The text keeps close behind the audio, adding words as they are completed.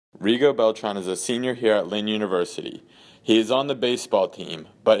Rigo Beltran is a senior here at Lynn University. He is on the baseball team,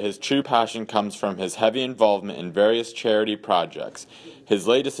 but his true passion comes from his heavy involvement in various charity projects. His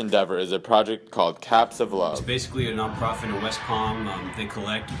latest endeavor is a project called Caps of Love. It's basically a nonprofit in West Palm. They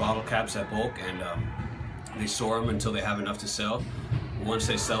collect bottle caps at bulk and they store them until they have enough to sell. Once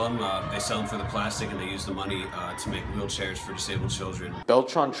they sell them for the plastic, and they use the money to make wheelchairs for disabled children.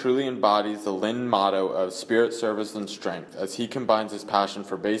 Beltran truly embodies the Lynn motto of spirit, service, and strength as he combines his passion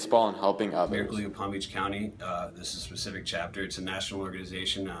for baseball and helping others. Miracle League of Palm Beach County, this is a specific chapter. It's a national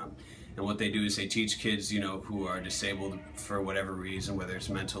organization, and what they do is they teach kids, who are disabled for whatever reason, whether it's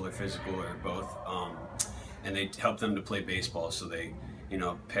mental or physical or both, and they help them to play baseball. So they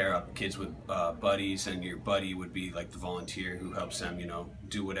pair up kids with buddies, and your buddy would be like the volunteer who helps them,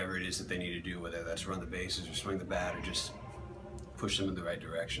 do whatever it is that they need to do, whether that's run the bases or swing the bat or just push them in the right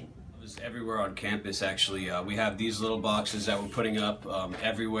direction. It's everywhere on campus, actually. We have these little boxes that we're putting up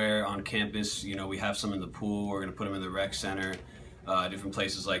everywhere on campus. We have some in the pool. We're going to put them in the rec center, different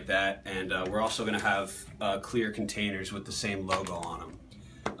places like that. And we're also going to have clear containers with the same logo on them.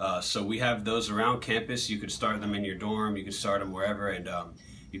 So we have those around campus. You could start them in your dorm, you could start them wherever, and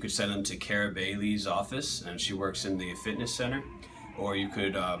you could send them to Kara Bailey's office, and she works in the fitness center, or you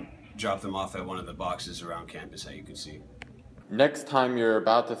could drop them off at one of the boxes around campus that you can see. Next time you're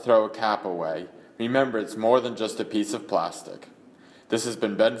about to throw a cap away, remember it's more than just a piece of plastic. This has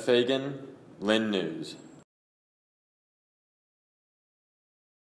been Ben Fagan, Lynn News.